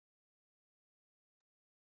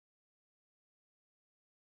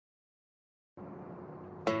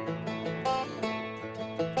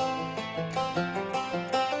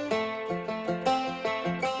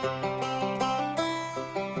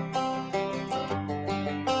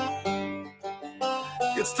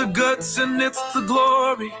It's the guts and it's the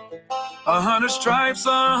glory. 100 stripes,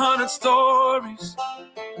 100 stories.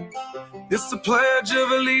 It's the Pledge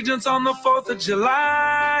of Allegiance on the 4th of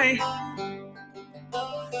July.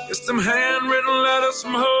 It's them handwritten letters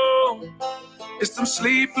from home. It's them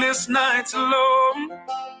sleepless nights alone.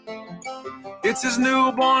 It's his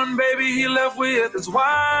newborn baby he left with his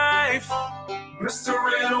wife. Mr.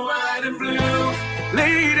 Red, White, and Blue,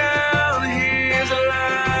 lay down, here's a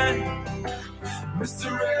line.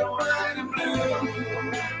 Mr. Red, White, and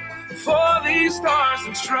Blue, for these stars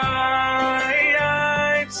and stripes.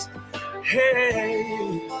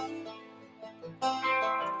 Hey.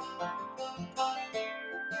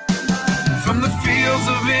 From the fields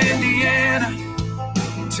of Indiana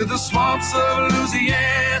to the swamps of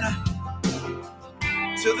Louisiana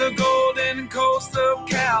to the golden coast of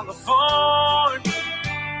California,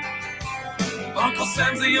 Uncle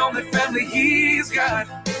Sam's the only family he's got.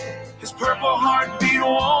 His purple heartbeat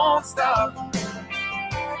won't stop.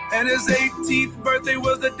 And his 18th birthday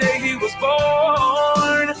was the day he was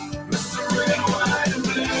born. Mr. Red, White, and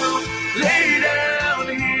Blue, lay down,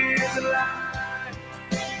 here's a line.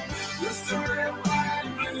 Mr. Red, White,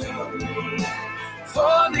 and Blue,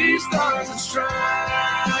 for these stars and stripes.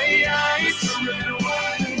 Mr. Red,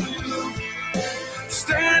 White, and Blue,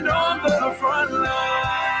 stand on the front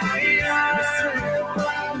line. Mr. Red,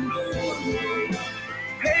 White, and Blue,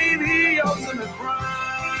 pay the ultimate price.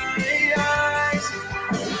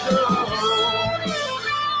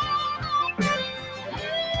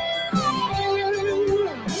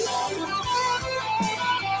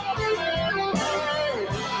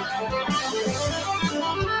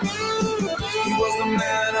 He was the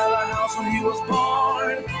man of the house when he was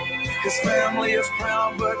born. His family is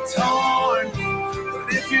proud but torn.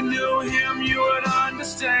 But if you knew him, you would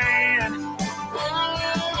understand.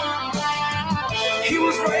 He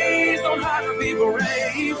was raised on how to be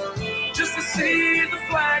brave, just to see the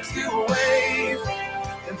flag still wave.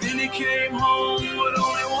 And then he came home with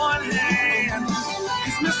only one hand.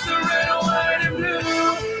 He's Mr. Red, White, and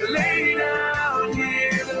Blue, lay down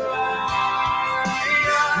here to lie.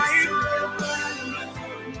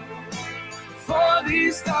 For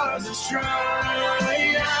these stars and stripes,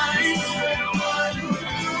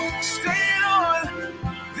 stay on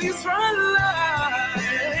these front lines.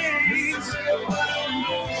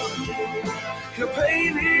 He'll pay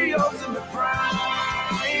the ultimate price.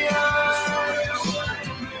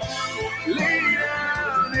 Lay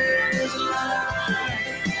down his life.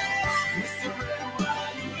 Mr. Red,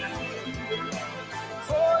 White, and Blue,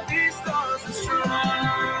 for these stars and stripes.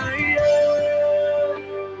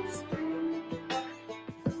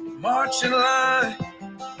 March in line,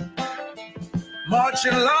 march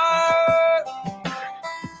in line.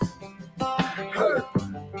 Hey.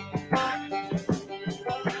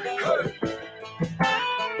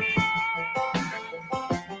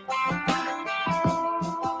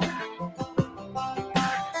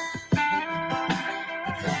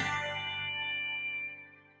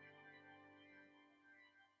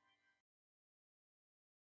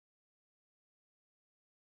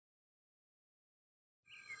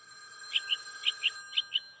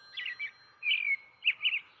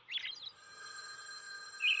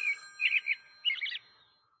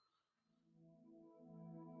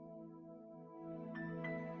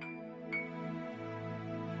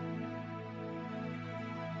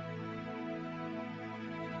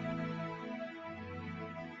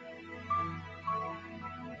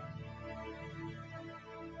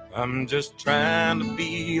 I'm just trying to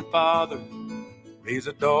be a father, raise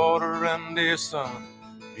a daughter and a son,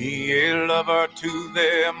 be a lover to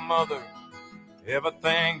their mother,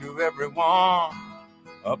 everything to everyone.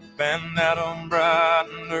 Up and at 'em bright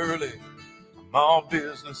and early, I'm all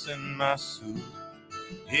business in my suit.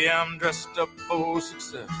 Yeah, I'm dressed up for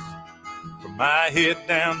success, from my head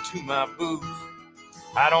down to my boots.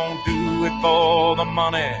 I don't do it for the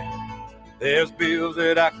money, there's bills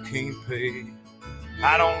that I can't pay.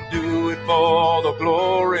 I don't do it for the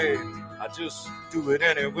glory, I just do it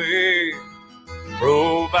anyway.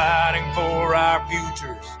 Providing for our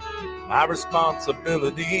futures, my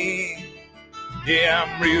responsibility. Yeah,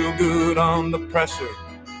 I'm real good under pressure,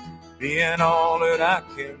 being all that I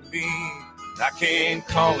can be. I can't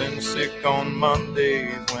call in sick on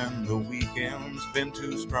Mondays when the weekend's been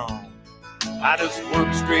too strong. I just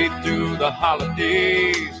work straight through the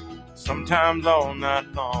holidays, sometimes all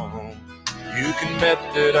night long. You can bet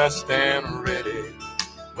that I stand ready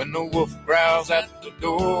when the wolf growls at the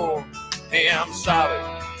door. Hey, I'm solid,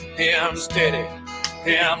 hey, I'm steady,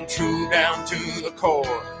 hey, I'm true down to the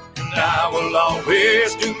core. And I will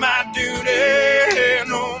always do my duty,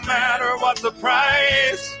 no matter what the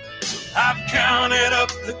price. I've counted up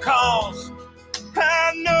the cost.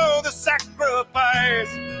 I know the sacrifice.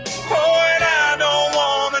 Oh, and I don't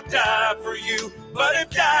want to die for you, but if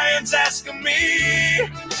dying's asking me,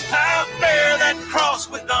 I'll bear that cross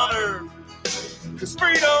with honor, 'cause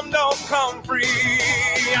freedom don't come free.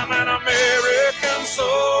 I'm an American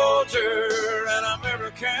soldier, an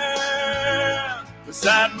American.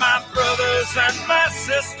 Beside my brothers and my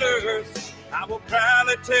sisters, I will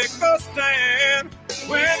proudly take a stand.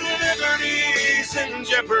 When liberty's in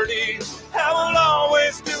jeopardy, I will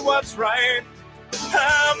always do what's right.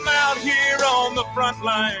 I'm out here on the front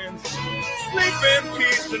lines, sleep in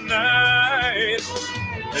peace tonight.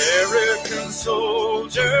 American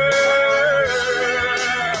soldier,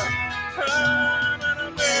 I'm an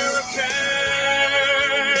American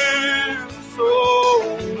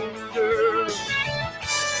soldier.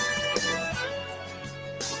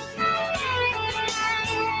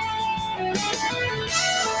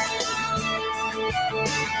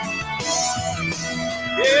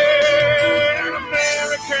 Yeah, an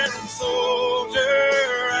American soldier,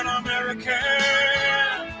 an American.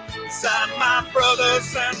 Beside my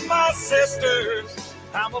brothers and my sisters,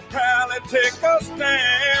 I will proudly take a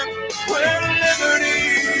stand. When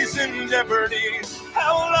liberty's in jeopardy,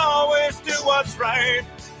 I will always do what's right.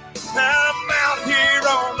 I'm out here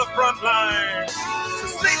on the front line, so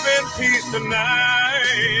sleep in peace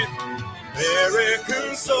tonight.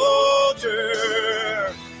 American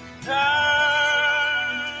soldier,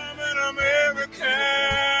 I'm an American,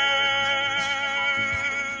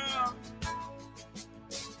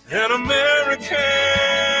 an American,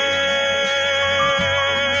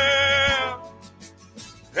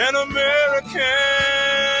 an American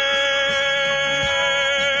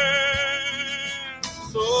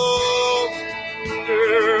soldier.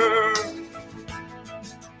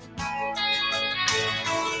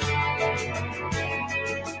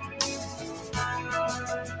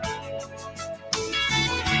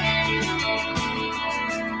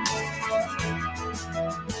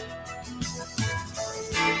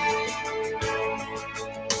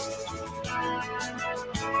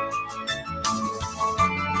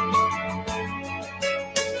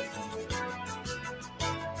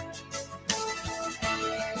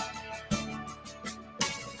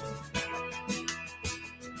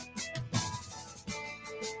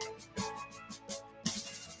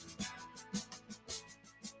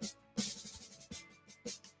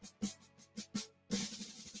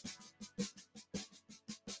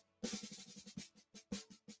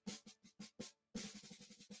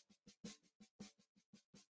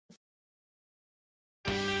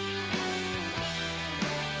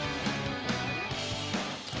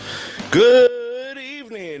 Good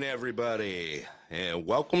evening, everybody, and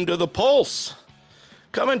welcome to The Pulse,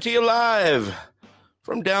 coming to you live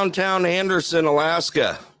from downtown Anderson,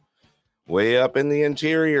 Alaska, way up in the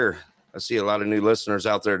interior. I see a lot of new listeners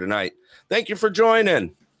out there tonight. Thank you for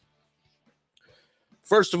joining.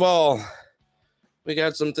 First of all, we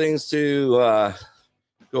got some things to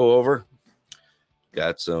go over.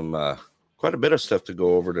 Got some quite a bit of stuff to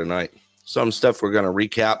go over tonight. Some stuff we're going to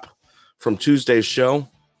recap from Tuesday's show.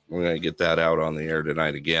 We're going to get that out on the air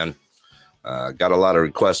tonight again. Got a lot of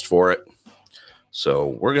requests for it. So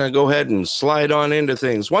we're going to go ahead and slide on into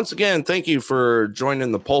things. Once again, thank you for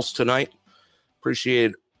joining the Pulse tonight.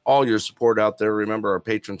 Appreciate all your support out there. Remember, our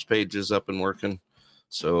patrons page is up and working.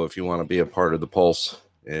 So if you want to be a part of the Pulse,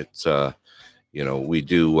 it's, we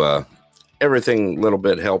do everything little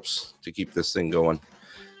bit helps to keep this thing going.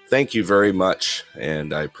 Thank you very much.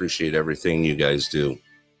 And I appreciate everything you guys do.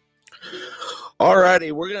 All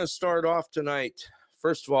righty, we're going to start off tonight.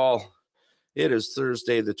 First of all, it is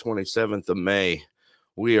Thursday, the 27th of May.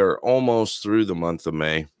 We are almost through the month of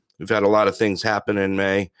May. We've had a lot of things happen in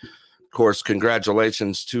May. Of course,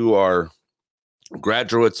 congratulations to our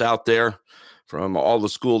graduates out there from all the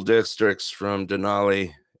school districts from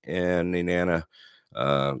Denali and Nenana.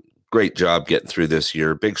 Great job getting through this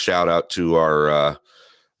year. Big shout out to our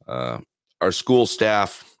school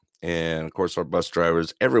staff. And, of course, our bus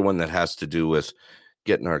drivers, everyone that has to do with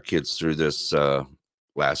getting our kids through this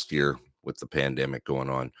last year with the pandemic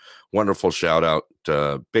going on. Wonderful shout out,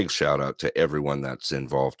 big shout out to everyone that's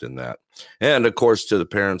involved in that. And, of course, to the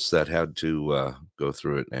parents that had to go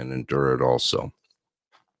through it and endure it also.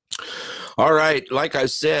 All right, like I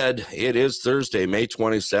said, it is Thursday, May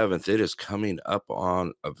 27th. It is coming up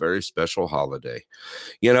on a very special holiday.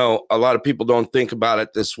 You know, a lot of people don't think about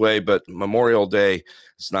it this way, but Memorial Day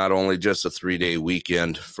is not only just a 3-day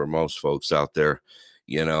weekend for most folks out there.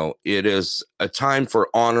 You know, it is a time for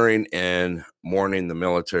honoring and mourning the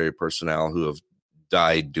military personnel who have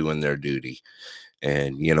died doing their duty.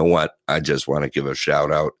 And you know what? I just want to give a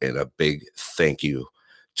shout out and a big thank you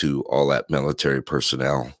to all that military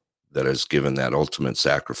personnel that has given that ultimate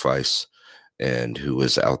sacrifice and who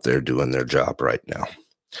is out there doing their job right now.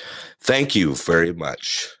 Thank you very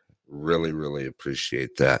much. Really, really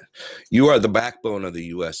appreciate that. You are the backbone of the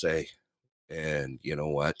USA. And you know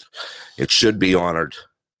what? It should be honored.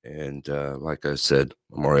 And like I said,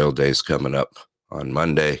 Memorial Day is coming up on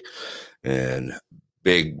Monday. And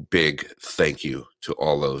big thank you to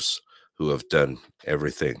all those who have done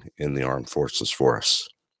everything in the armed forces for us.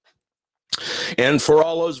 And for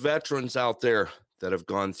all those veterans out there that have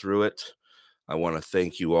gone through it, I want to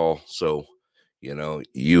thank you all. So,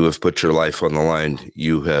 you have put your life on the line.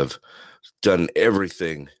 You have done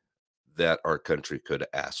everything that our country could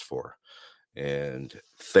ask for. And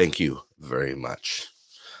thank you very much.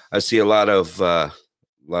 I see a lot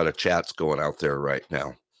of chats going out there right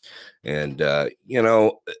now. And,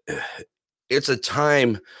 it's a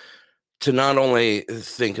time to not only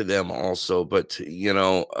think of them also, but,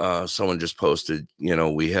 someone just posted,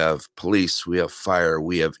 we have police, we have fire,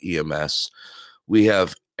 we have EMS, we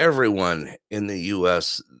have everyone in the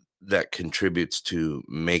U.S. that contributes to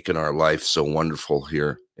making our life so wonderful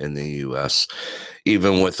here in the U.S.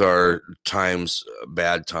 Even with our times,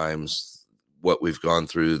 bad times, what we've gone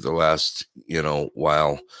through the last,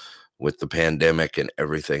 while with the pandemic and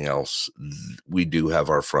everything else, we do have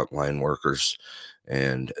our frontline workers,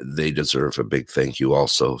 and they deserve a big thank you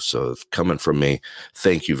also. So coming from me,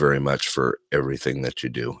 thank you very much for everything that you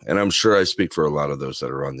do. And I'm sure I speak for a lot of those that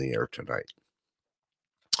are on the air tonight.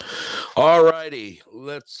 All righty.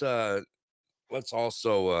 Let's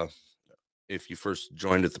also, if you first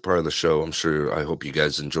joined at the part of the show, I hope you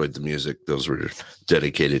guys enjoyed the music. Those were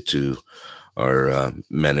dedicated to our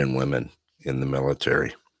men and women in the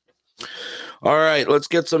military. All right, let's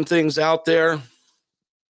get some things out there.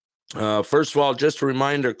 First of all, just a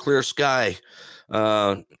reminder, Clear Sky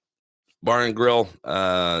Bar and Grill,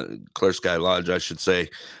 Clear Sky Lodge, I should say.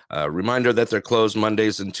 Reminder that they're closed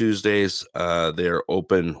Mondays and Tuesdays. They're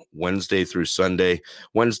open Wednesday through Sunday.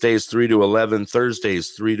 Wednesdays 3 to 11,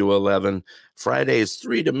 Thursdays 3 to 11, Fridays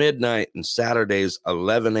 3 to midnight, and Saturdays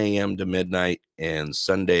 11 a.m. to midnight, and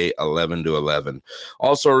Sunday 11 to 11.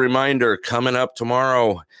 Also a reminder, coming up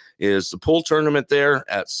tomorrow is the pool tournament there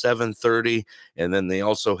at 7:30, and then they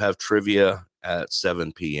also have trivia at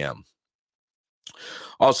 7 p.m.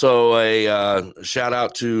 Also, a shout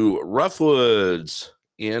out to Roughwoods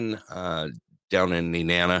down in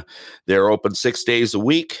Nenana. They're open 6 days a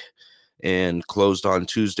week and closed on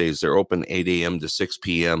Tuesdays. They're open 8 a.m. to 6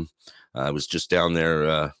 p.m. I was just down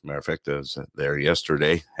there. Matter of fact, I was there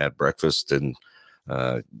yesterday, had breakfast, and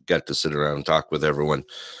got to sit around and talk with everyone.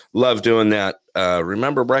 Love doing that.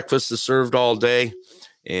 Remember, breakfast is served all day,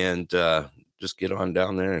 and just get on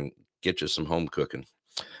down there and get you some home cooking.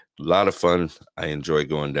 A lot of fun. I enjoy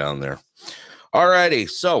going down there. All righty.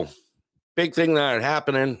 So, big thing that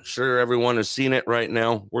happening. Sure, everyone has seen it right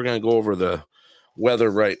now. We're going to go over the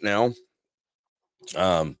weather right now.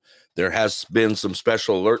 There has been some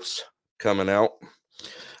special alerts coming out.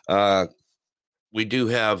 We do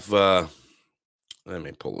have, let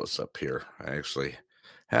me pull this up here. I actually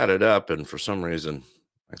had it up, and for some reason,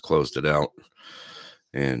 I closed it out.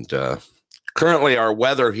 And currently, our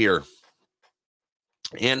weather here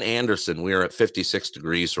in Anderson, we are at 56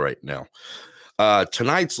 degrees right now.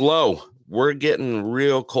 Tonight's low, we're getting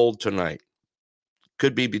real cold tonight.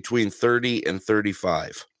 Could be between 30 and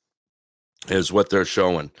 35 is what they're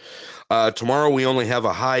showing. Tomorrow, we only have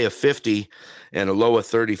a high of 50 and a low of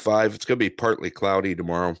 35. It's going to be partly cloudy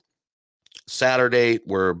tomorrow. Saturday,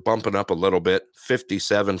 we're bumping up a little bit,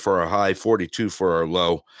 57 for our high, 42 for our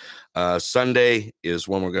low. Sunday is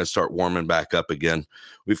when we're going to start warming back up again.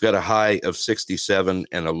 We've got a high of 67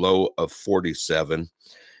 and a low of 47.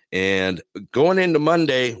 And going into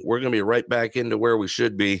Monday, we're going to be right back into where we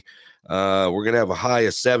should be. We're going to have a high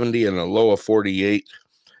of 70 and a low of 48.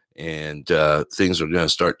 And things are going to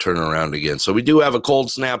start turning around again. So we do have a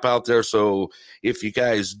cold snap out there. So if you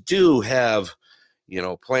guys do have,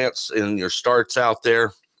 plants in your starts out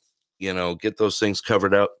there, get those things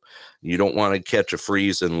covered up. You don't want to catch a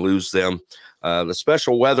freeze and lose them. The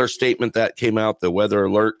special weather statement that came out, the weather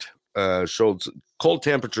alert, showed cold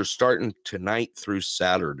temperatures starting tonight through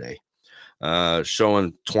Saturday,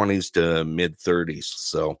 showing 20s to mid 30s.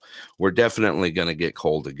 So we're definitely going to get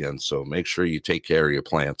cold again. So make sure you take care of your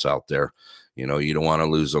plants out there. You don't want to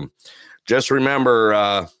lose them. Just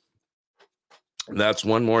remember, that's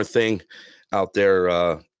one more thing out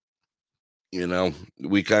there.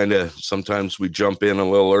 We sometimes we jump in a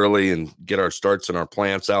little early and get our starts and our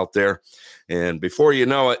plants out there. And before you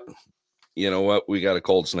know it, you know what? We got a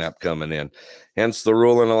cold snap coming in. Hence the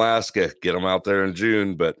rule in Alaska, get them out there in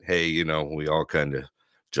June. But hey, you know, we all kind of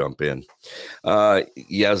jump in.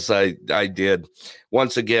 Yes, I did.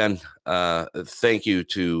 Once again, thank you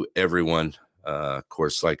to everyone. Of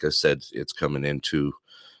course, like I said, it's coming into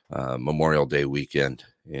Memorial Day weekend,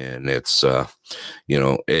 and it's you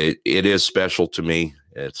know, it is special to me.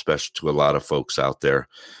 It's special to a lot of folks out there,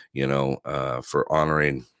 you know, for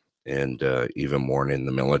honoring and even mourning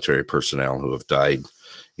the military personnel who have died,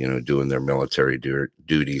 you know, doing their military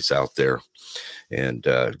duties out there. And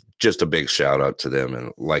just a big shout out to them.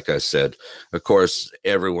 And like I said, of course,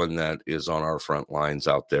 everyone that is on our front lines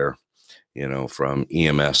out there, you know, from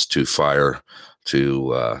EMS to fire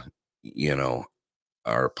to, you know,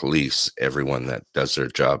 our police, everyone that does their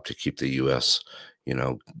job to keep the U.S., you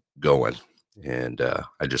know, going. And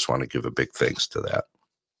I just want to give a big thanks to that.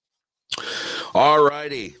 All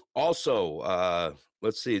righty. Also,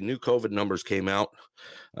 let's see, new COVID numbers came out,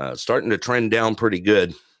 starting to trend down pretty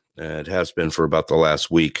good. It has been for about the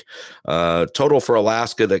last week. Total for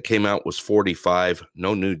Alaska that came out was 45.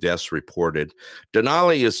 No new deaths reported.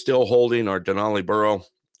 Denali is still holding, our Denali borough.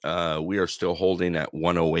 We are still holding at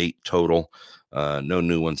 108 total. No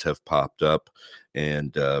new ones have popped up.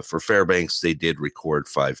 And for Fairbanks, they did record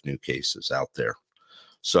 5 new cases out there.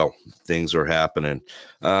 So things are happening.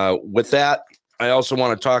 With that, I also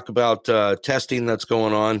want to talk about testing that's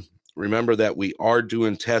going on. Remember that we are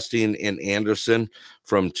doing testing in Anderson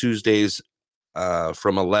from Tuesdays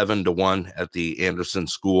from 11 to 1 at the Anderson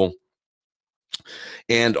School.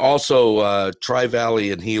 And also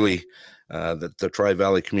Tri-Valley and Healy, the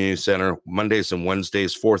Tri-Valley Community Center, Mondays and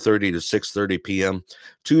Wednesdays, 4:30 to 6:30 p.m.,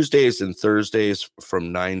 Tuesdays and Thursdays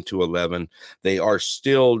from 9 to 11. They are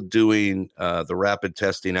still doing the rapid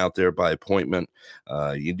testing out there by appointment.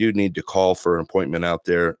 You do need to call for an appointment out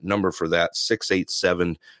there. Number for that,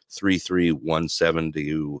 687-3317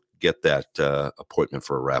 to get that appointment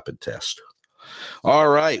for a rapid test. All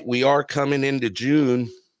right, we are coming into June.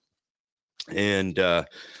 And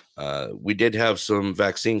we did have some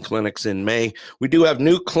vaccine clinics in May. We do have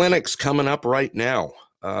new clinics coming up right now,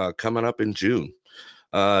 coming up in June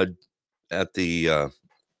at the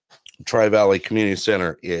Tri-Valley Community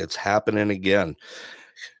Center. It's happening again.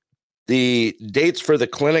 The dates for the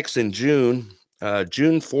clinics in June,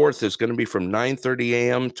 June 4th is going to be from 9:30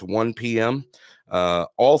 a.m. to 1 p.m.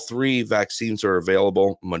 All 3 vaccines are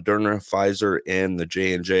available, Moderna, Pfizer, and the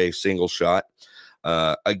J&J single shot.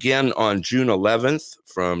 Again, on June 11th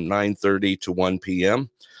from 9:30 to 1 p.m.,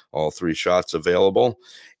 all 3 shots available.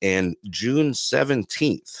 And June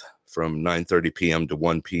 17th from 9:30 p.m. to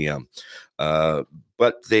 1 p.m.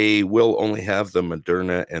 But they will only have the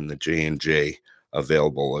Moderna and the J&J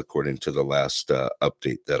available according to the last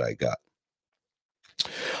update that I got.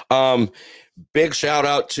 Big shout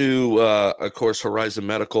out to, of course, Horizon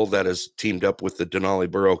Medical that has teamed up with the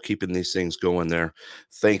Denali Borough, keeping these things going there.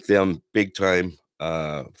 Thank them big time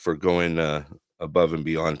for going above and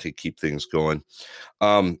beyond to keep things going.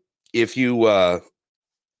 If you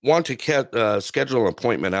want to schedule an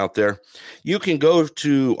appointment out there, you can go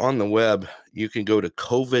to, on the web, you can go to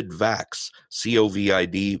COVIDVax,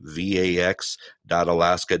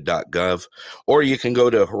 COVIDVAX.alaska.gov, or you can go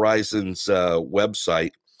to Horizon's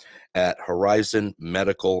website at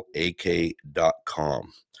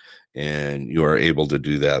horizonmedicaak.com, and you are able to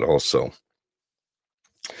do that also.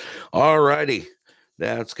 All righty,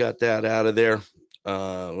 that's got that out of there.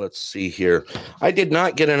 Let's see here. I did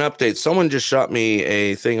not get an update. Someone just shot me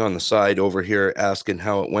a thing on the side over here asking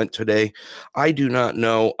how it went today. I do not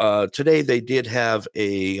know. Today they did have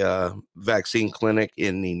a vaccine clinic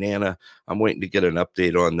in Nenana. I'm waiting to get an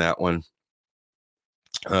update on that one.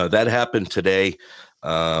 That happened today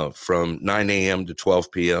from 9 a.m. to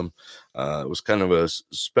 12 p.m. It was kind of a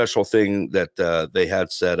special thing that they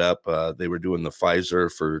had set up. They were doing the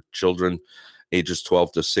Pfizer for children ages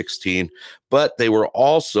 12 to 16, but they were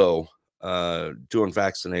also doing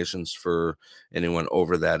vaccinations for anyone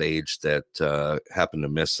over that age that happened to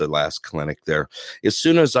miss the last clinic there. As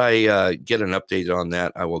soon as I get an update on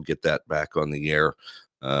that, I will get that back on the air.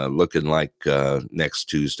 Looking like next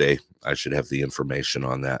Tuesday, I should have the information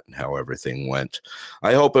on that and how everything went.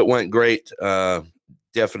 I hope it went great.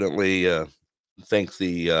 Definitely thank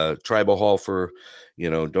the Tribal Hall for,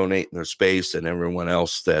 donating their space, and everyone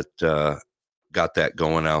else that got that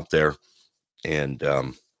going out there. And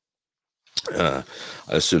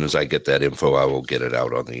as soon as I get that info, I will get it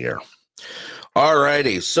out on the air. All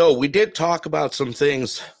righty. So we did talk about some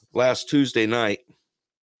things last Tuesday night.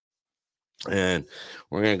 And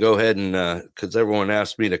we're going to go ahead and, because everyone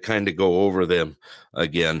asked me to kind of go over them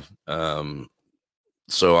again.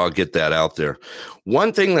 So I'll get that out there.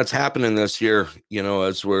 One thing that's happening this year,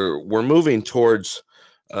 as we're moving towards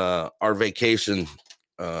our vacation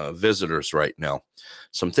visitors right now,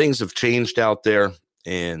 some things have changed out there,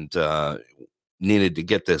 and needed to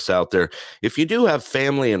get this out there. If you do have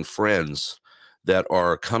family and friends that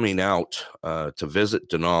are coming out to visit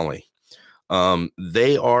Denali,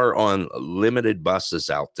 they are on limited buses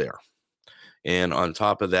out there. And on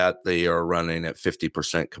top of that, they are running at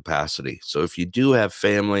 50% capacity. So if you do have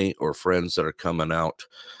family or friends that are coming out,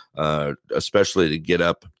 especially to get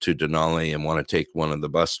up to Denali and want to take one of the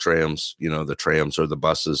bus trams, the trams or the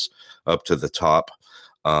buses up to the top,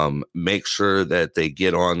 make sure that they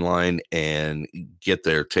get online and get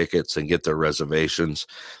their tickets and get their reservations.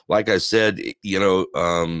 Like I said,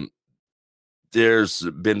 there's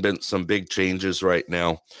been some big changes right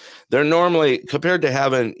now. They're normally, compared to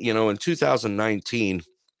having, in 2019,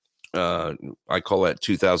 I call that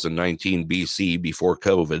 2019 BC, before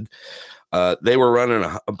COVID, they were running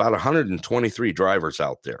about 123 drivers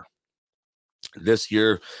out there. This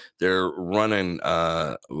year, they're running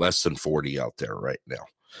less than 40 out there right now.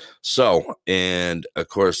 So, and of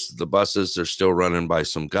course, the buses, they're still running by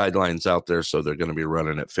some guidelines out there. So they're going to be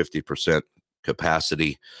running at 50%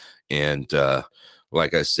 capacity. And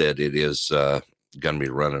like I said, it is going to be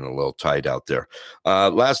running a little tight out there.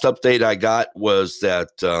 Last update I got was that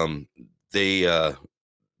they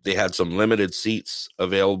had some limited seats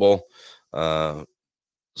available,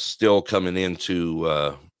 still coming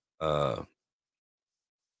into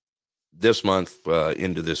this month,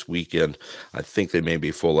 into this weekend. I think they may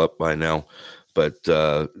be full up by now, but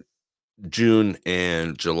June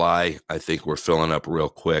and July, I think we're filling up real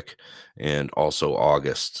quick, and also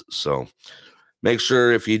August. So make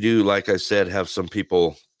sure, if you do, like I said, have some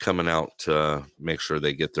people coming out, make sure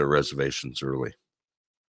they get their reservations early.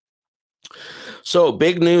 So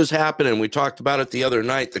big news happening. We talked about it the other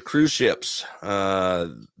night. The cruise ships,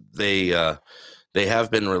 they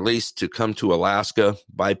have been released to come to Alaska,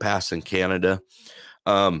 bypassing Canada.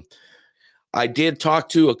 I did talk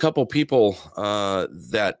to a couple people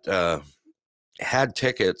that had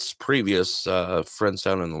tickets previous, friends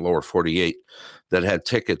down in the lower 48 that had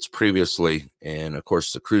tickets previously. And of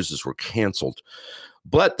course, the cruises were canceled.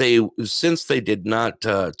 But since they did not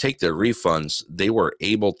take their refunds, they were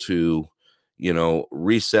able to,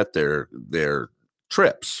 reset their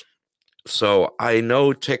trips. So I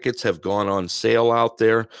know tickets have gone on sale out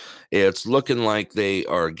there. It's looking like they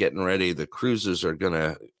are getting ready. The cruises are going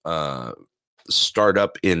to start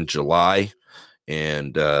up in July,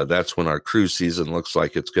 and that's when our cruise season looks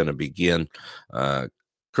like it's going to begin.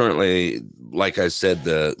 Currently, like I said,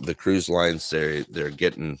 the cruise lines, they're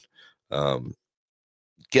getting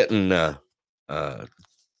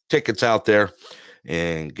tickets out there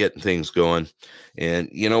and getting things going. And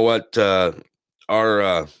you know what? It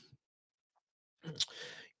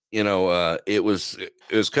was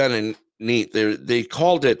kind of neat. They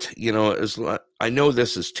called it, I know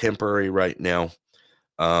this is temporary right now.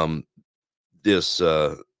 This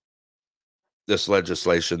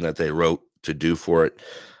legislation that they wrote to do for it,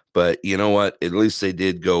 but you know what? At least they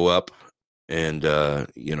did go up, and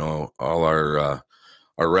all our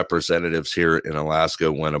representatives here in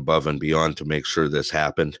Alaska went above and beyond to make sure this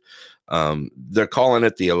happened. They're calling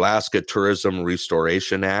it the Alaska Tourism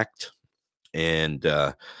Restoration Act. And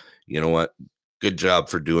you know what? Good job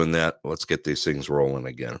for doing that. Let's get these things rolling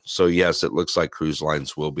again. So yes, it looks like cruise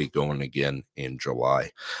lines will be going again in July.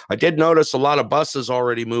 I did notice a lot of buses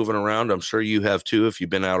already moving around. I'm sure you have too, if you've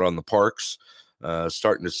been out on the parks,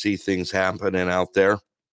 starting to see things happening out there.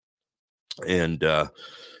 And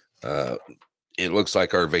it looks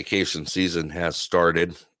like our vacation season has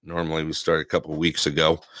started. Normally we start a couple of weeks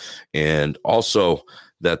ago. And also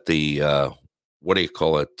that the,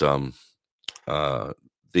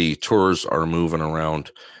 the tours are moving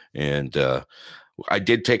around. And I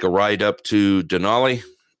did take a ride up to Denali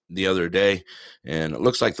the other day, and it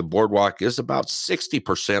looks like the boardwalk is about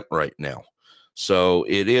 60% right now. So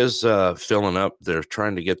it is filling up. They're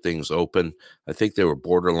trying to get things open. I think they were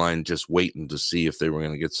borderline just waiting to see if they were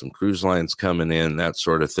going to get some cruise lines coming in, that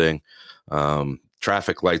sort of thing.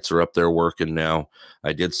 Traffic lights are up there working now.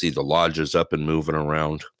 I did see the lodges up and moving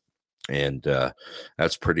around. And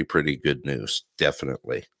that's pretty good news,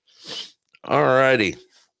 definitely. All righty.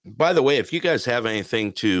 By the way, if you guys have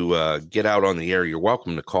anything to get out on the air, you're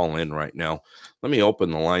welcome to call in right now. Let me open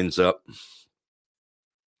the lines up.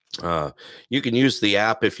 You can use the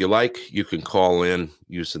app if you like. You can call in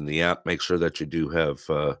using the app. Make sure that you do have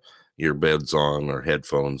earbuds on or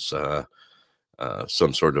headphones,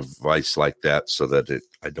 some sort of device like that, so that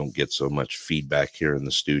I don't get so much feedback here in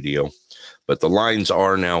the studio. But the lines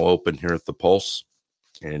are now open here at the Pulse.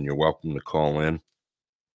 and you're welcome to call in.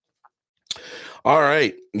 All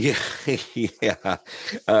right. Yeah. Yeah.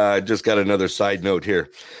 Just got another side note here.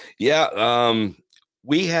 Yeah.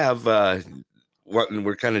 We have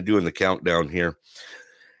we're kind of doing the countdown here.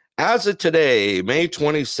 As of today, May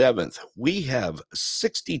 27th, we have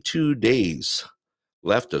 62 days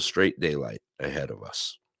left of straight daylight ahead of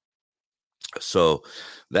us. So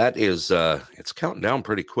that is it's counting down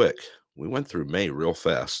pretty quick. We went through May real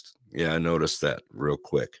fast. Yeah, I noticed that real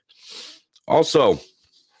quick. Also,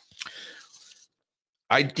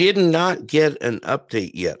 I did not get an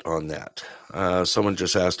update yet on that. Someone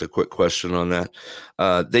just asked a quick question on that.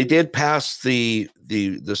 They did pass the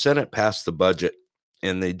Senate passed the budget,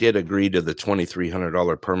 and they did agree to the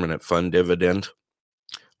 $2,300 permanent fund dividend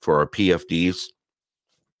for our PFDs.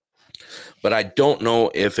 But I don't know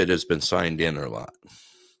if it has been signed in or not.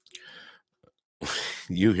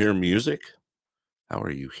 You hear music? How are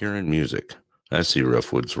you hearing music? I see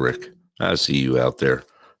Roughwoods Rick. I see you out there.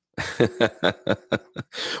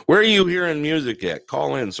 Where are you hearing music at?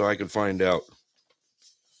 Call in so I can find out.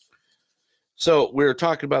 So we were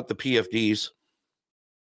talking about the PFDs,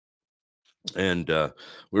 and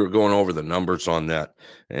we were going over the numbers on that.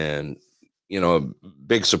 And, a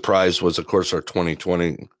big surprise was, of course, our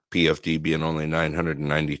 2020 PFD being only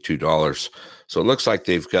 $992. So it looks like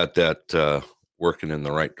they've got that working in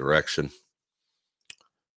the right direction.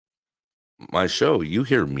 My show, you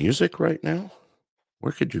hear music right now?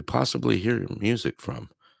 Where could you possibly hear music from?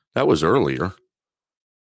 That was earlier.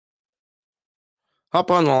 Hop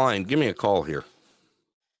on the line. Give me a call here.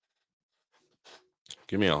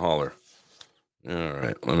 Give me a holler. All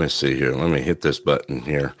right. Let me see here. Let me hit this button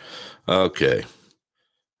here. Okay.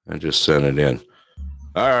 I just sent it in.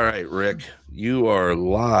 All right, Rick. You are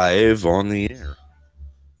live on the air.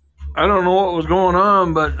 I don't know what was going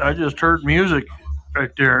on, but I just heard music right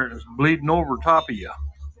there. It's bleeding over top of you.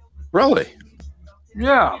 Really?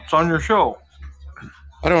 Yeah, it's on your show.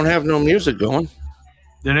 I don't have no music going.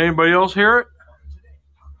 Did anybody else hear it?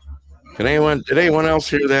 Did anyone else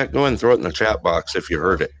hear that? Go ahead and throw it in the chat box if you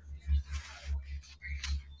heard it.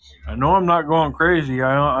 I know I'm not going crazy.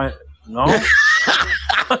 No.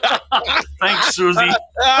 Thanks, Susie.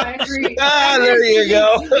 I agree. There you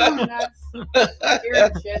go.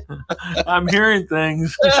 I'm hearing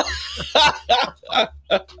things.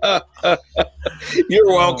 You're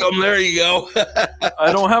welcome. There you go.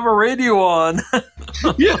 I don't have a radio on.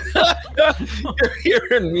 You're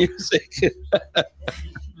hearing music.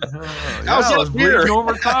 How's it was bleeding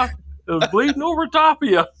over top. It was bleeding over top of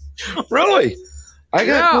you. Really? I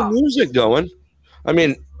got good music going. I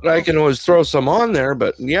mean, I can always throw some on there,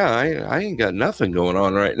 but yeah, I ain't got nothing going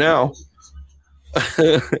on right now.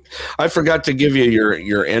 I forgot to give you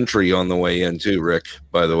your entry on the way in too, Rick,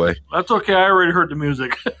 by the way. That's okay. I already heard the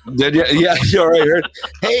music. Did you? Yeah, you already heard.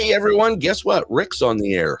 Hey, everyone, guess what? Rick's on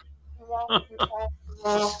the air.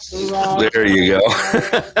 There you go.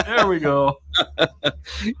 There we go.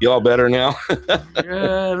 Y'all better now?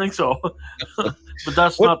 Yeah, I think so. But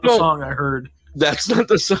that's not the song I heard. That's not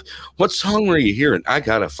the song. What song were you hearing? I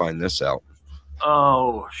got to find this out.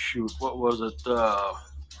 Oh, shoot. What was it?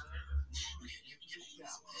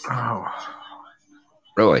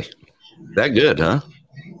 Really? That good, huh?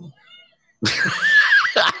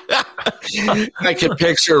 I can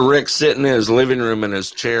picture Rick sitting in his living room in his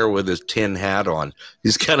chair with his tin hat on.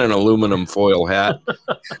 He's got an aluminum foil hat.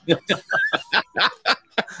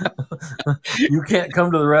 You can't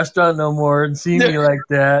come to the restaurant no more and see me like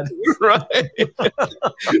that. Right.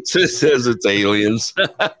 So it says it's aliens.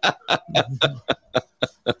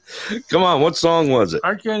 Come on, what song was it?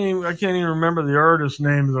 I can't even remember the artist's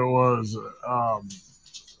name that it was.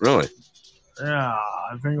 Really? Yeah,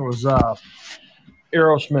 I think it was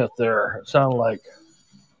Aerosmith there. It sounded like.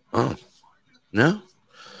 Oh, no?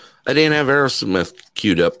 I didn't have Aerosmith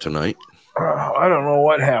queued up tonight. I don't know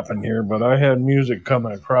what happened here, but I had music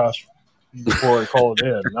coming across before I called it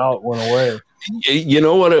in. Now it went away. You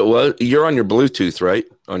know what it was? You're on your Bluetooth, right?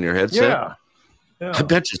 On your headset? Yeah. I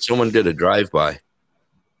bet you someone did a drive-by.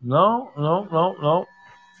 No.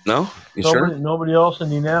 No? You sure? Nobody else in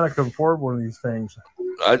Nenana can afford one of these things.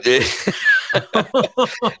 It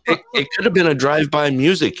could have been a drive-by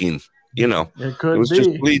musicking, It could be. It was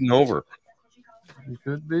just bleeding over. It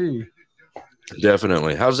could be.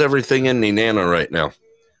 Definitely. How's everything in Nenana right now?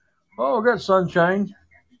 Oh, we got sunshine.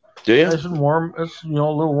 Do you? Nice and warm. It's a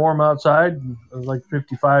little warm outside. It was like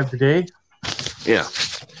 55 today. Yeah.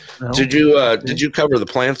 Did you cover the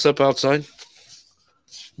plants up outside?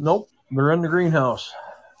 Nope. They're in the greenhouse.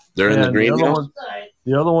 They're in the greenhouse?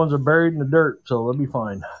 The other ones are buried in the dirt, so they'll be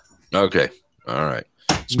fine. Okay. All right.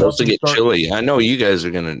 It's supposed to get chilly. I know you guys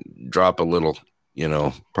are going to drop a little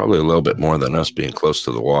probably a little bit more than us being close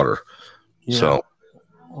to the water. Yeah. So,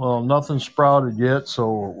 well, nothing's sprouted yet, so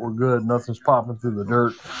we're good. Nothing's popping through the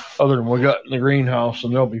dirt other than we got in the greenhouse,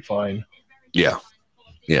 and they'll be fine. yeah.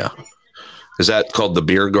 Is that called the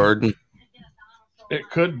beer garden? It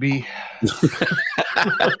could be. I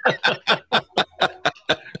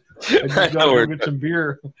just I got know to go get some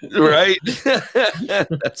beer. Right?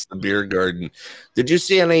 That's the beer garden. Did you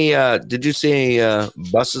see any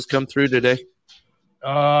buses come through today?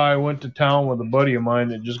 I went to town with a buddy of mine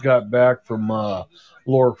that just got back from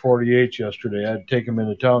Lower 48 yesterday. I had to take him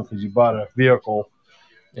into town because he bought a vehicle,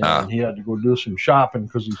 and he had to go do some shopping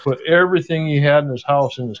because he put everything he had in his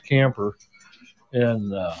house in his camper,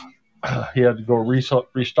 and he had to go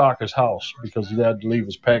restock his house because he had to leave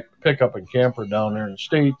his pickup and camper down there in the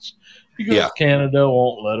States because Canada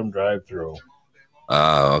won't let him drive through.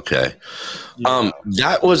 Okay. Yeah.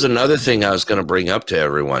 That was another thing I was going to bring up to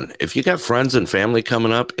everyone. If you got friends and family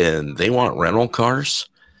coming up and they want rental cars,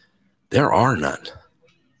 there are none.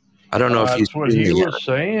 I don't know if that's what he was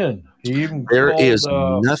saying. He even is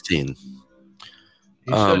nothing.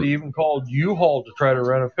 He said he even called U-Haul to try to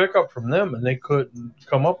rent a pickup from them, and they couldn't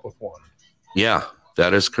come up with one. Yeah,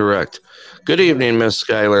 that is correct. Good evening, Miss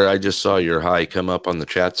Schuyler. I just saw your hi come up on the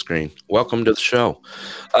chat screen. Welcome to the show.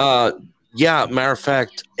 Yeah, matter of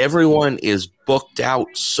fact, everyone is booked out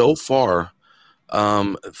so far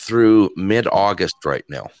through mid-August right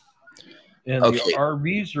now. And the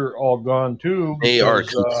RVs are all gone too. They are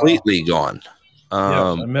completely gone.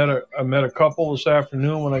 Yes, I met a couple this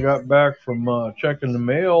afternoon when I got back from checking the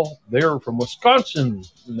mail. They were from Wisconsin,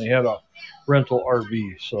 and they had a rental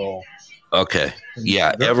RV. So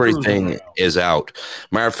yeah, everything is out.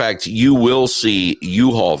 Matter of fact, you will see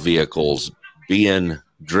U-Haul vehicles being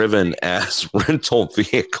driven as rental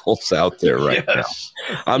vehicles out there right now.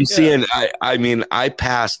 I'm seeing. I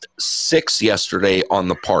passed 6 yesterday on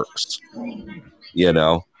the parks.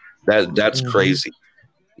 That's crazy.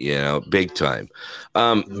 Big time.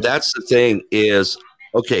 That's the thing is,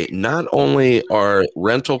 not only are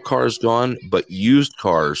rental cars gone, but used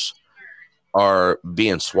cars are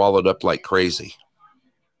being swallowed up like crazy.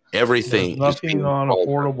 Everything. There's nothing on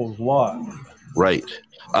Affordable's lot. Right.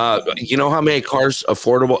 You know how many cars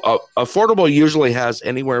Affordable? Affordable usually has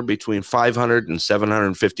anywhere between 500 and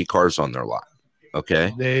 750 cars on their lot.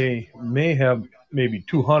 Okay. They may have maybe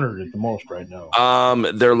 200 at the most right now.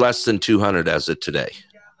 They're less than 200 as of today.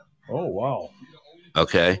 Oh, wow.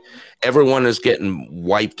 Okay. Everyone is getting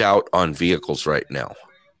wiped out on vehicles right now.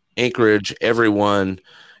 Anchorage, everyone,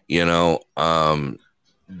 that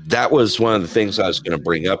was one of the things I was going to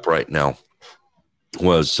bring up right now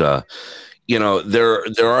was, there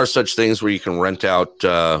are such things where you can rent out,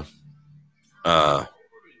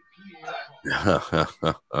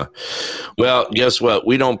 well, guess what?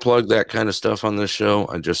 We don't plug that kind of stuff on this show.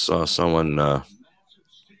 I just saw someone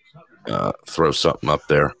throw something up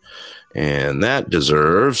there, and that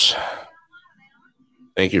deserves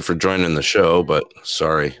thank you for joining the show, but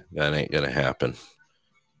sorry, that ain't gonna happen.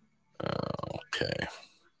 Okay.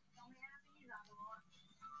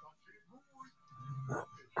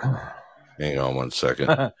 Hang on one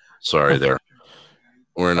second. Sorry there.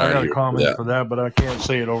 We're not. I got a comment for that, but I can't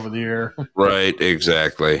say it over the air. Right,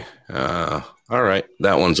 exactly. All right,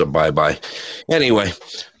 that one's a bye-bye. Anyway,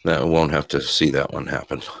 we won't have to see that one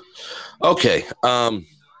happen. Okay.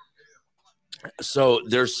 So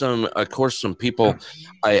there's some people.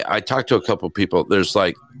 I talked to a couple of people. There's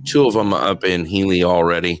like 2 of them up in Healy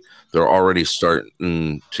already. They're already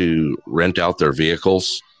starting to rent out their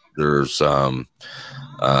vehicles. There's the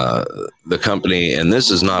company, and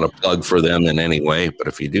this is not a plug for them in any way, but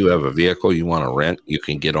if you do have a vehicle you want to rent, you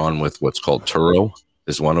can get on with what's called Turo,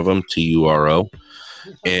 is one of them, Turo,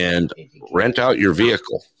 and rent out your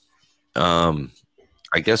vehicle.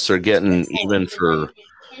 I guess they're getting even for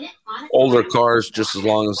older cars, just as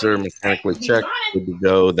long as they're mechanically checked, good to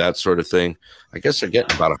go, that sort of thing. I guess they're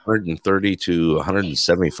getting about $130 to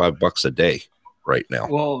 $175 a day right now.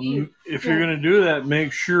 Well, if you're going to do that,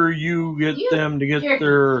 make sure you get them to get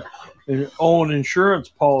their own insurance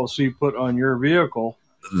policy put on your vehicle.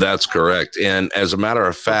 That's correct. And as a matter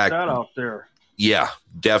of fact, put that out there. Yeah,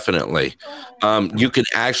 definitely. You can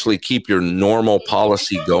actually keep your normal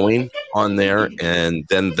policy going on there, and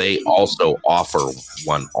then they also offer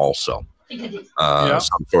one also,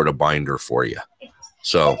 some sort of binder for you.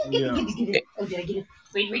 So,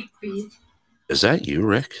 is that you,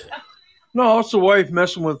 Rick? No, it's the wife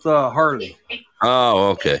messing with Harley. Oh,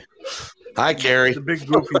 okay. Hi, Carrie. The big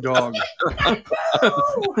goofy dog.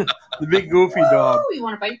 The big goofy dog. You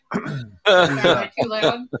want to bite? He's, Am I too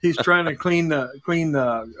loud? he's trying to clean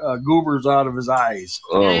the goobers out of his eyes.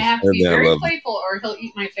 And I have to be isn't that very lovely? playful, or he'll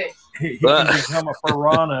eat my face. He can become a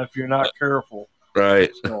piranha if you're not careful. Right.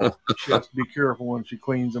 So she has to be careful when she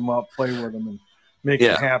cleans him up, play with him, and make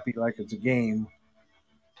him happy like it's a game.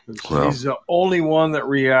 Well. He's the only one that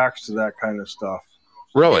reacts to that kind of stuff.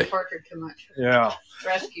 Really? Tortured too much. Yeah.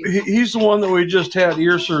 Rescue. He's the one that we just had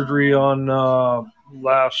ear surgery on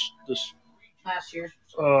last year.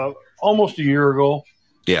 Almost a year ago.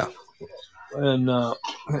 Yeah. And now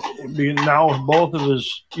both of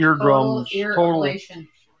his eardrums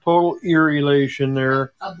total ear elation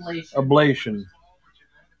there. Ablation.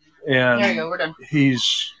 And there you go, we're done.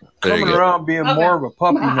 He's coming around being more of a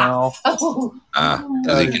puppy now.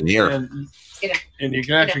 Because he can hear. And you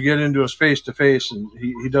can actually get into his face to face, and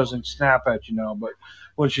he doesn't snap at you now. But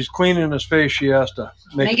when she's cleaning his face, she has to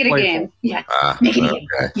make it a game. Yeah, make it a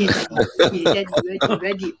game.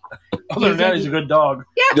 Other than that, he's a good dog.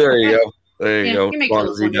 Yeah. There you go. There you go. You As long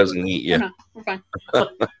as he doesn't eat you. No, we're fine.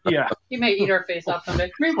 Yeah. He may eat our face off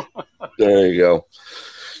someday. There you go.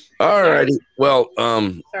 All righty. Well,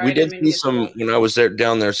 we did see some when I was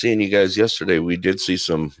down there seeing you guys yesterday. We did see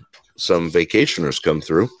some vacationers come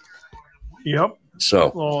through. Yep.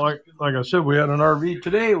 So, well, like I said, we had an RV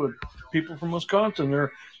today with people from Wisconsin.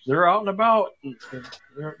 They're out and about.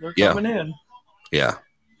 They're coming in. Yeah,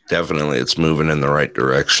 definitely, it's moving in the right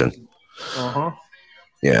direction.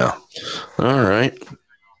 Yeah. All right.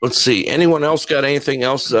 Let's see. Anyone else got anything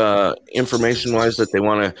else information wise that they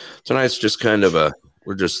want to? Tonight's just kind of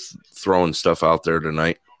we're just throwing stuff out there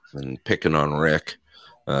tonight and picking on Rick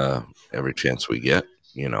every chance we get,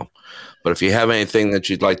 you know. But if you have anything that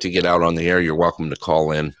you'd like to get out on the air, you're welcome to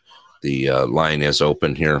call in. The line is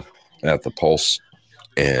open here at the Pulse,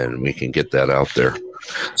 and we can get that out there.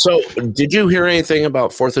 So, did you hear anything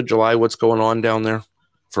about 4th of July? What's going on down there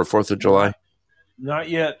for 4th of July? Not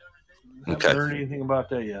yet. Okay. Haven't heard anything about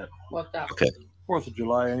that yet. What's that? Okay. 4th of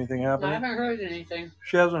July, anything happening? I haven't heard anything.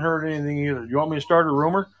 She hasn't heard anything either. You want me to start a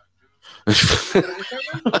rumor?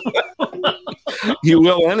 You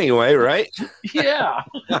will anyway, right? Yeah.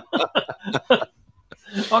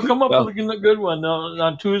 I'll come up with a good one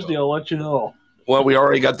on Tuesday. I'll let you know. Well, we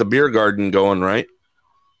already got the beer garden going, right?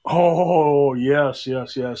 Oh, yes. There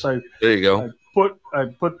you go. I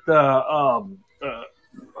put the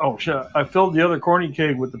I filled the other corny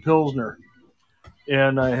keg with the Pilsner,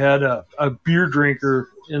 and I had a beer drinker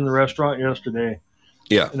in the restaurant yesterday.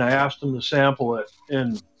 Yeah. And I asked him to sample it,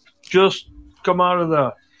 and just come out of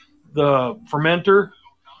the fermenter.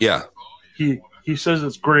 Yeah. He says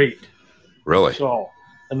it's great. Really? So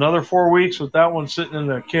another 4 weeks with that one sitting in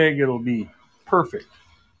the keg, it'll be perfect.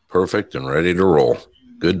 Perfect and ready to roll.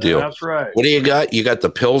 Good deal. That's right. What do you got? You got the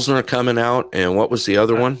Pilsner coming out, and what was the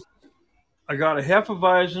other one? I got a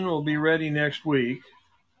Hefeweizen will be ready next week.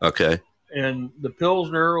 Okay. And the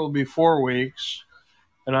Pilsner will be 4 weeks.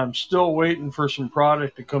 And I'm still waiting for some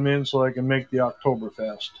product to come in so I can make the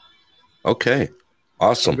Oktoberfest. Okay.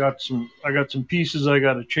 Awesome. I got some pieces I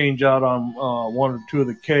got to change out on one or two of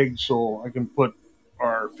the kegs so I can put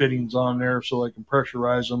our fittings on there so I can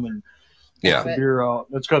pressurize them and get the beer out.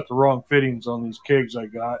 It's got the wrong fittings on these kegs I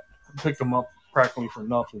got. I picked them up practically for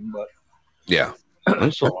nothing, but yeah.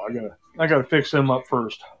 So I gotta fix them up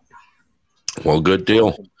first. Well, good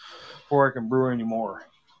deal. Before I can brew any more.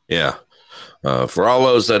 Yeah. For all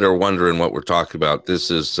those that are wondering what we're talking about, this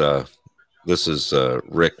is Rick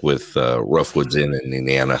with Roughwoods Inn in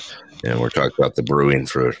Nenana, and we're talking about the brewing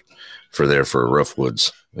for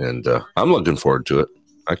Roughwoods, and I'm looking forward to it.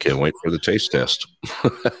 I can't wait for the taste test.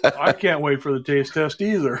 I can't wait for the taste test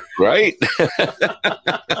either. Right? I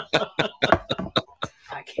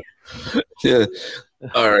can't. Yeah.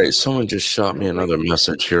 All right. Someone just shot me another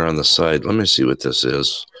message here on the side. Let me see what this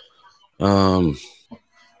is. I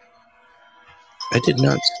did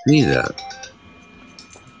not see that.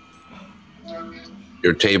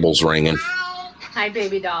 Your table's ringing. Hi,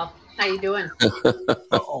 baby doll. How you doing?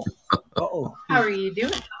 Uh-oh. How are you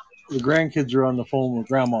doing? The grandkids are on the phone with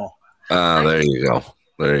Grandma. There you go.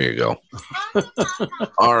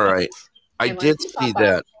 All right. I did see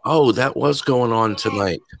that. Oh, that was going on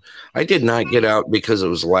tonight. I did not get out because it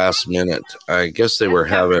was last minute. I guess they were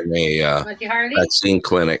having a vaccine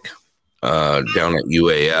clinic down at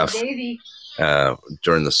UAF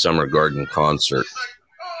during the Summer Garden concert.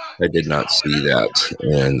 I did not see that,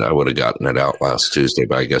 and I would have gotten it out last Tuesday,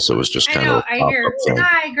 but I guess it was just kind of. I hear.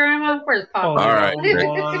 Hi, Grandma. Where's Papa? All right.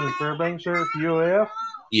 Fairbanks there for UAF?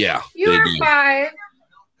 Yeah. You are 5.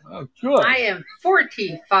 Oh, good. I am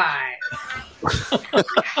 45.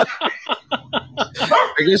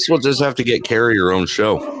 I guess we'll just have to get Carrie her own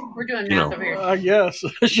show. We're doing You math know. over here. I guess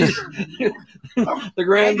she's the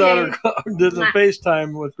granddaughter did the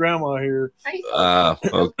FaceTime with grandma here,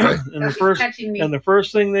 Okay. and So she's catching me. the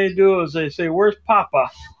first thing they do is they say, "Where's Papa?"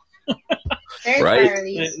 There's Right.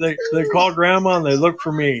 Charlie. They call grandma and they look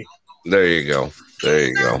for me. There you go. There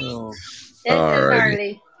you go. Oh. This All is righty.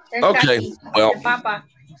 Harley. There's Okay, Chucky. well- And Papa.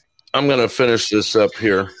 I'm going to finish this up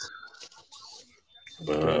here.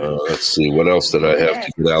 Let's see. What else did I have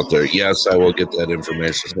to get out there? Yes, I will get that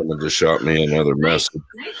information. Someone just shot me another message.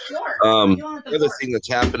 Nice floor. The other thing that's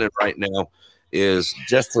happening right now is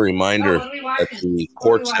just a reminder that the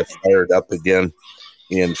courts have fired up again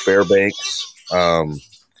in Fairbanks. And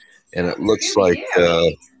it looks like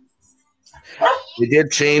they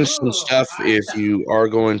did change some stuff. If you are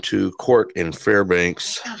going to court in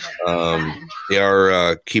Fairbanks, they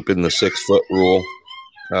are keeping the 6-foot rule.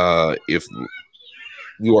 If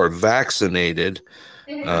you are vaccinated,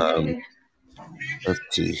 let's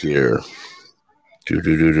see here.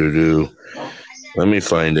 Let me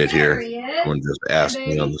find it here. Someone just asked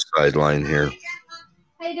me on the sideline here.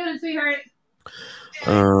 How you doing, sweetheart?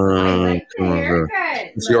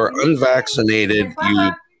 If you are unvaccinated,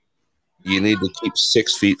 you need to keep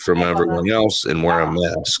 6 feet from everyone else and wear a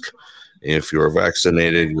mask. If you're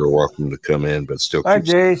vaccinated, you're welcome to come in, but still Hi,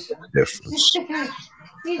 keep Jace. the difference.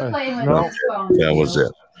 He's playing with No. his phone. That was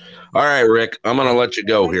it. All right, Rick, I'm going to let you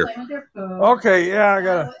go here. Okay, yeah, I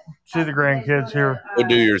gotta see the grandkids here. Go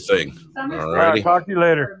do your thing. All All right, righty. talk to you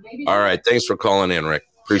later. All right. Thanks for calling in, Rick.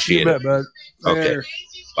 Appreciate You bet, it. bud. Okay. Later.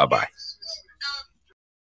 Bye-bye.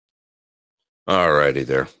 All righty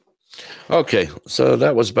there. Okay, so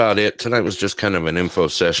that was about it. Tonight was just kind of an info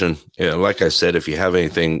session. Yeah, like I said, if you have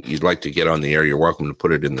anything you'd like to get on the air, you're welcome to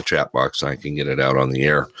put it in the chat box. I can get it out on the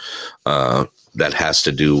air. That has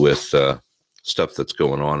to do with stuff that's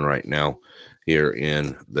going on right now here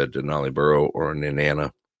in the Denali Borough or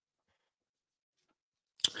Nenana.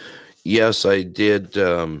 Yes, I did.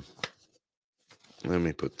 Let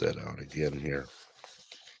me put that out again here.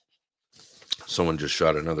 Someone just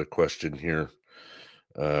shot another question here.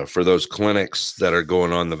 For those clinics that are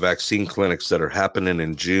going on, the vaccine clinics that are happening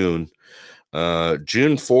in June,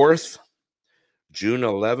 June 4th, June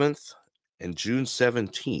 11th, and June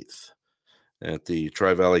 17th at the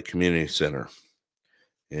Tri-Valley Community Center.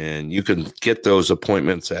 And you can get those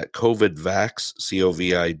appointments at COVIDVax,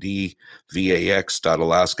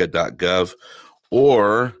 COVIDVAX.alaska.gov,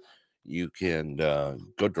 or you can go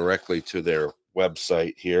directly to their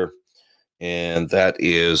website here, and that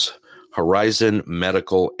is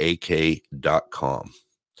horizonmedicalag.com.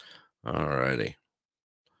 All righty.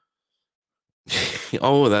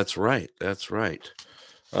 Oh, that's right. That's right.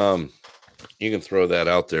 You can throw that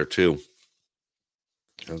out there too.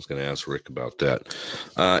 I was going to ask Rick about that.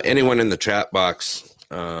 Anyone in the chat box?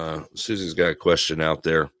 Susie's got a question out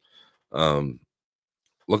there.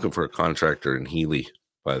 Looking for a contractor in Healy,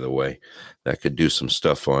 by the way, that could do some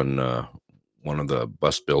stuff on one of the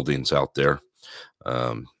bus buildings out there.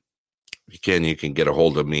 If you can get a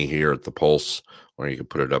hold of me here at the Pulse, or you can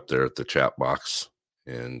put it up there at the chat box,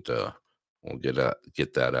 and we'll get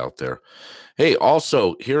that out there. Hey,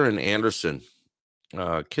 also here in Anderson,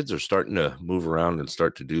 kids are starting to move around and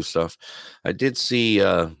start to do stuff. I did see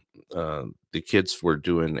the kids were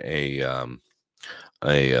doing a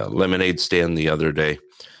lemonade stand the other day.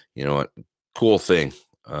 You know what? Cool thing.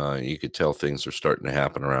 You could tell things are starting to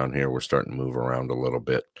happen around here. We're starting to move around a little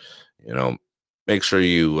bit. You know, make sure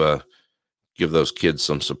you give those kids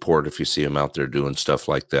some support if you see them out there doing stuff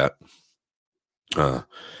like that.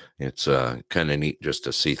 It's kind of neat just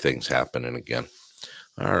to see things happening again.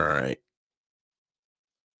 All right.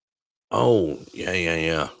 Oh,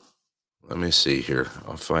 yeah. Let me see here.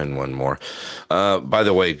 I'll find one more. By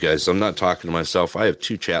the way, guys, I'm not talking to myself. I have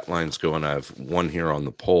 2 chat lines going. I have one here on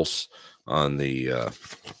the Pulse on the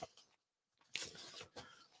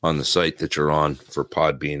site that you're on for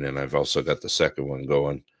Podbean, and I've also got the second one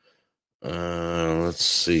going. Let's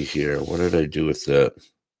see here. What did I do with that?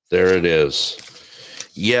 There it is.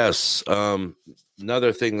 Yes.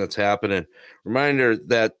 Another thing that's happening. Reminder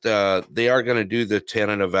that they are going to do the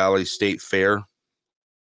Tanana Valley State Fair.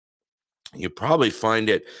 You probably find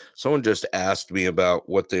it. Someone just asked me about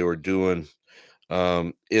what they were doing.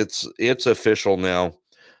 It's official now.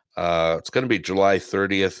 It's going to be July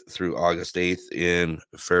 30th through August 8th in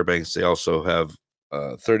Fairbanks. They also have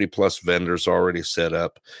 30 plus vendors already set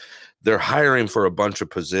up. They're hiring for a bunch of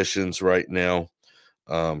positions right now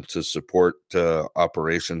to support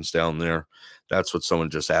operations down there. That's what someone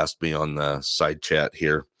just asked me on the side chat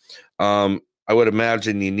here. I I would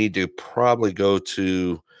imagine you need to probably go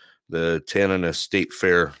to the Tanana State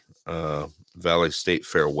Fair, Valley State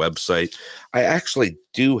Fair website. I actually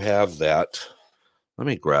do have that. Let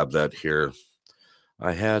me grab that here.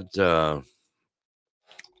 I had the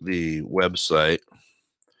website.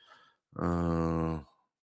 And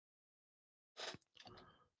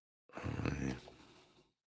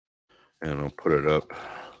I'll put it up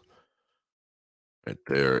right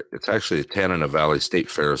there. It's actually the Tanana Valley State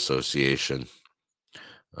Fair Association.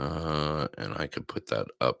 And I could put that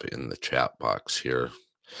up in the chat box here.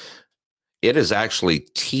 It is actually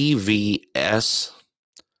tvsfa.org.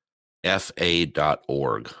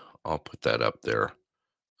 I'll put that up there.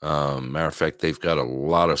 Matter of fact, they've got a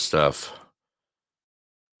lot of stuff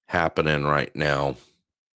happening right now.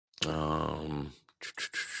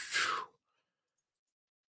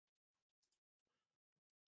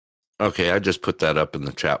 Okay, I just put that up in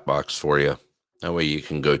the chat box for you. That way you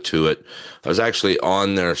can go to it. I was actually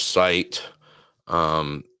on their site.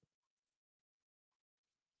 They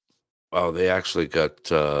actually got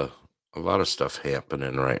a lot of stuff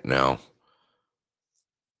happening right now.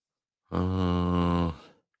 Yeah.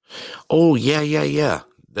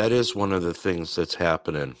 That is one of the things that's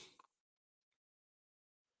happening.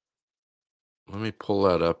 Let me pull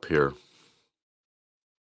that up here.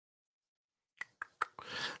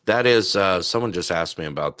 That is, someone just asked me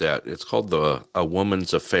about that. It's called A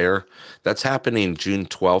Woman's Affair. That's happening June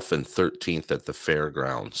 12th and 13th at the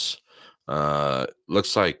fairgrounds.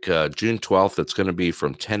 Looks like June 12th, it's going to be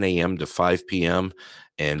from 10 a.m. to 5 p.m.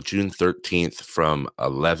 and June 13th from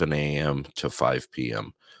 11 a.m. to 5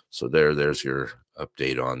 p.m. So there's your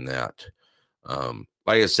update on that.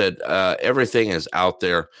 Like I said, everything is out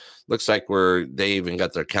there. Looks like they even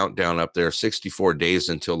got their countdown up there, 64 days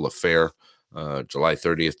until the fair, July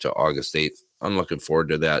 30th to August 8th. I'm looking forward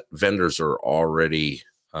to that. Vendors are already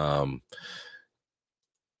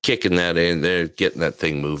kicking that in. They're getting that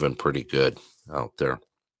thing moving pretty good out there.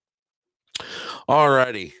 All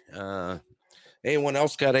righty. Anyone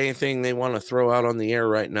else got anything they want to throw out on the air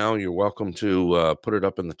right now? You're welcome to put it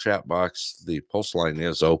up in the chat box. The pulse line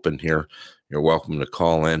is open here. You're welcome to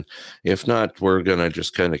call in. If not, we're going to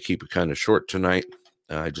just kind of keep it kind of short tonight.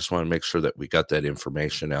 I just want to make sure that we got that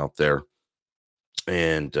information out there.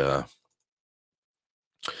 And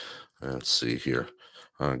let's see here.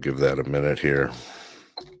 I'll give that a minute here.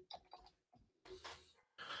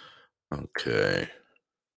 Okay.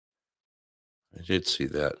 I did see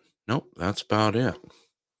that. Nope, that's about it.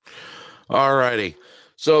 All righty.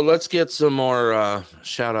 So let's get some more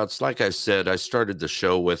shout outs. Like I said, I started the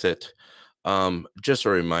show with it. Just a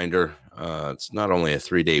reminder, it's not only a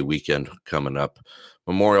 3-day weekend coming up.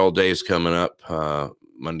 Memorial Day is coming up,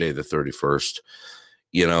 Monday the 31st.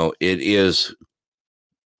 It is,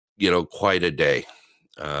 quite a day.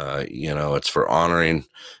 It's for honoring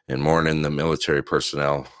and mourning the military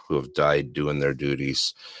personnel who have died doing their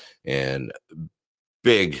duties. And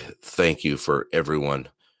big thank you for everyone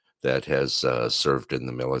that has served in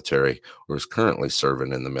the military or is currently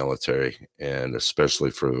serving in the military, and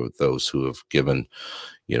especially for those who have given,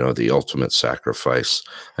 the ultimate sacrifice.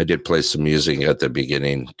 I did play some music at the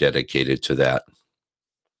beginning dedicated to that,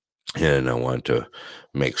 and I wanted to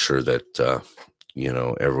make sure that,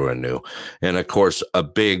 everyone knew. And of course, a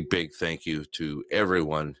big, big thank you to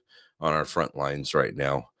everyone on our front lines right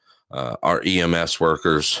now, our EMS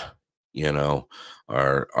workers,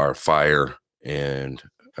 our fire, and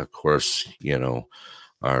of course,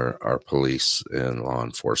 our police and law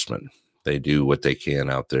enforcement. They do what they can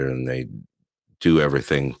out there, and they do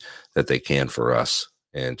everything that they can for us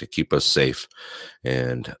and to keep us safe.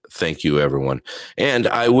 And thank you, everyone. And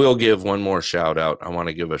I will give one more shout out. I want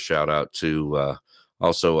to give a shout out to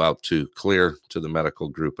also out to Clear, to the medical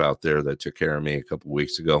group out there that took care of me a couple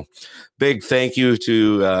weeks ago. Big thank you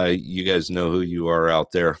to you guys know who you are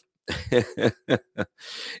out there.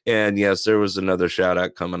 And yes, there was another shout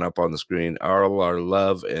out coming up on the screen. All our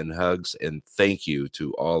love and hugs and thank you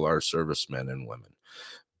to all our servicemen and women.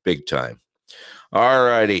 Big time. All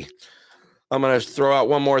righty. I'm going to throw out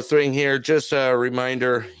one more thing here. Just a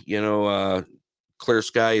reminder, Clear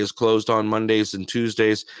Sky is closed on Mondays and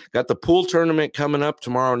Tuesdays. Got the pool tournament coming up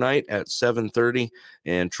tomorrow night at 7:30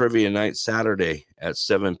 and trivia night Saturday at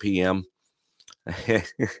 7 p.m.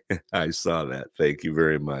 I saw that. Thank you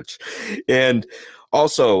very much. And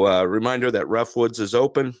also a reminder that Rough Woods is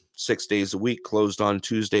open 6 days a week, closed on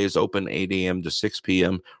Tuesdays, open 8 a.m. to 6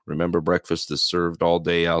 p.m. Remember, breakfast is served all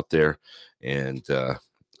day out there. And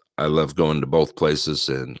I love going to both places,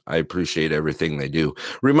 and I appreciate everything they do.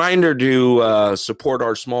 Reminder to support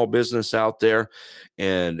our small business out there.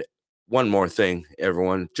 And one more thing,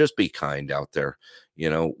 everyone, just be kind out there.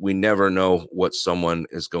 we never know what someone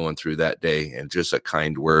is going through that day, and just a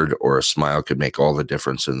kind word or a smile could make all the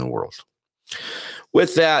difference in the world.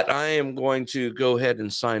 With that, I am going to go ahead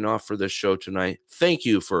and sign off for this show tonight. Thank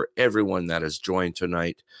you for everyone that has joined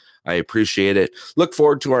tonight. I appreciate it. Look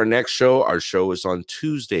forward to our next show. Our show is on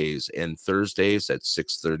Tuesdays and Thursdays at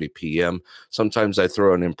 6:30 p.m. Sometimes I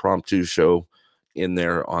throw an impromptu show in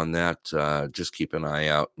there on that. Just keep an eye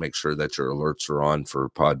out. Make sure that your alerts are on for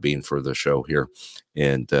Podbean for the show here,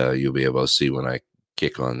 and you'll be able to see when I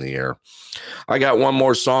kick on the air. I got one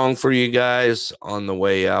more song for you guys on the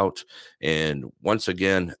way out. And once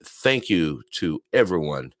again, thank you to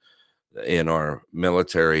everyone in our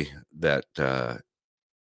military that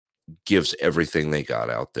gives everything they got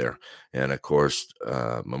out there. And of course,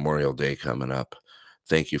 Memorial Day coming up.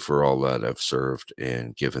 Thank you for all that have served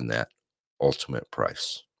and given that ultimate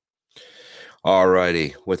price. All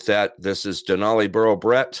righty. With that, this is Denali Burrow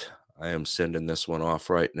Brett. I am sending this one off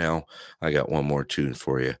right now. I got one more tune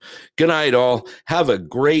for you. Good night, all. Have a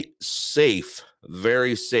great, safe,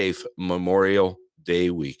 very safe Memorial Day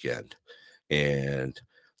weekend. And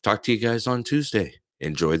talk to you guys on Tuesday.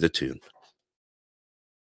 Enjoy the tune.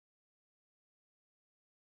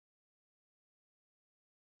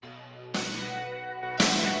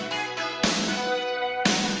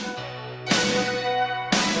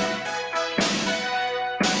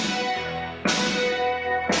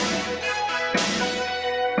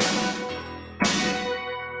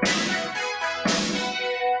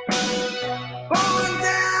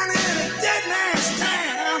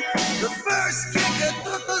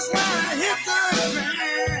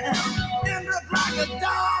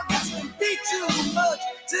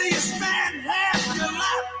 Till you spend half your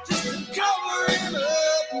life just to cover it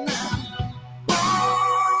up now.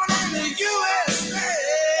 Born in the USA,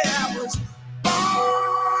 I was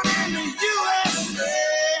born in the USA,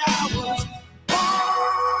 I was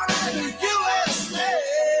born in the USA,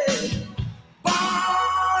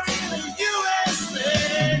 born in the USA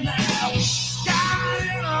now. Got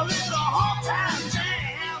in a little hometown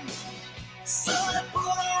jam, so they put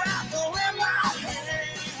a rifle in my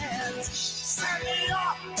hands. Send me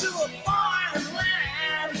off to a foreign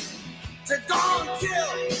land to go and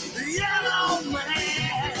kill the yellow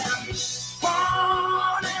man.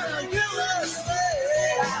 Born in the USA,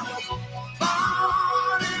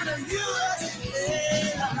 born in the USA,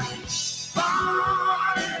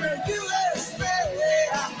 born in the USA,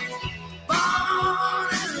 born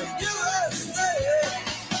in the USA.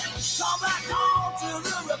 Come back home to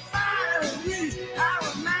the refinery.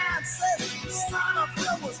 Our man said the son of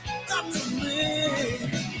him was up to me.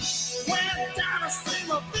 Went down to see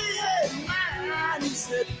my VA9. He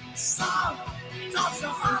said, son, don't you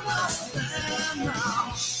understand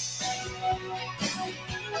now?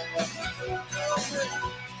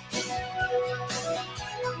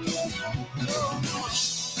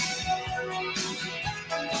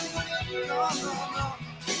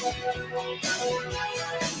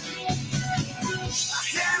 I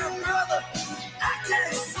had a brother, I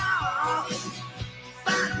can't saw,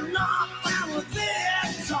 fighting off our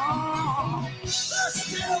Vietnam. But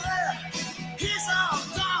still there, he's all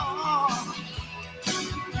gone.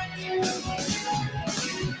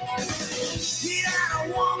 He had a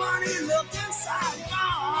woman, he looked inside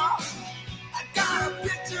bar. I got a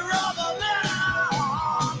picture of a little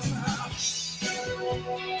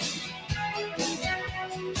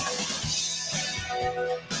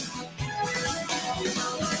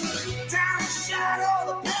down the shadow of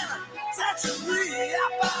the penitentiary, I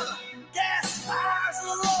found gas fires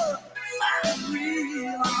of the factory.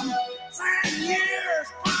 I'm 10 years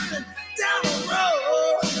burning down the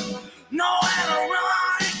road. Nowhere to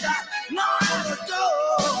run, ain't got nowhere to go.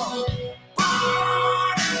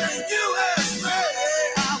 Born in the USA,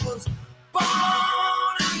 I was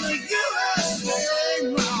born in the USA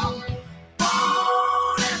now.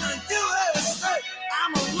 Born in the USA,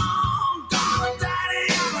 I'm a long gone daddy.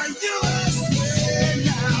 I'm a USA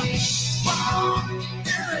now. Born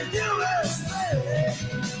in the USA,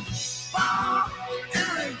 born in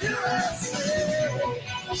the USA,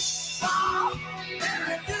 born in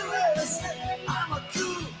the USA. I'm a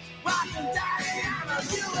cool rockin' daddy. I'm a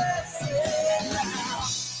USA now.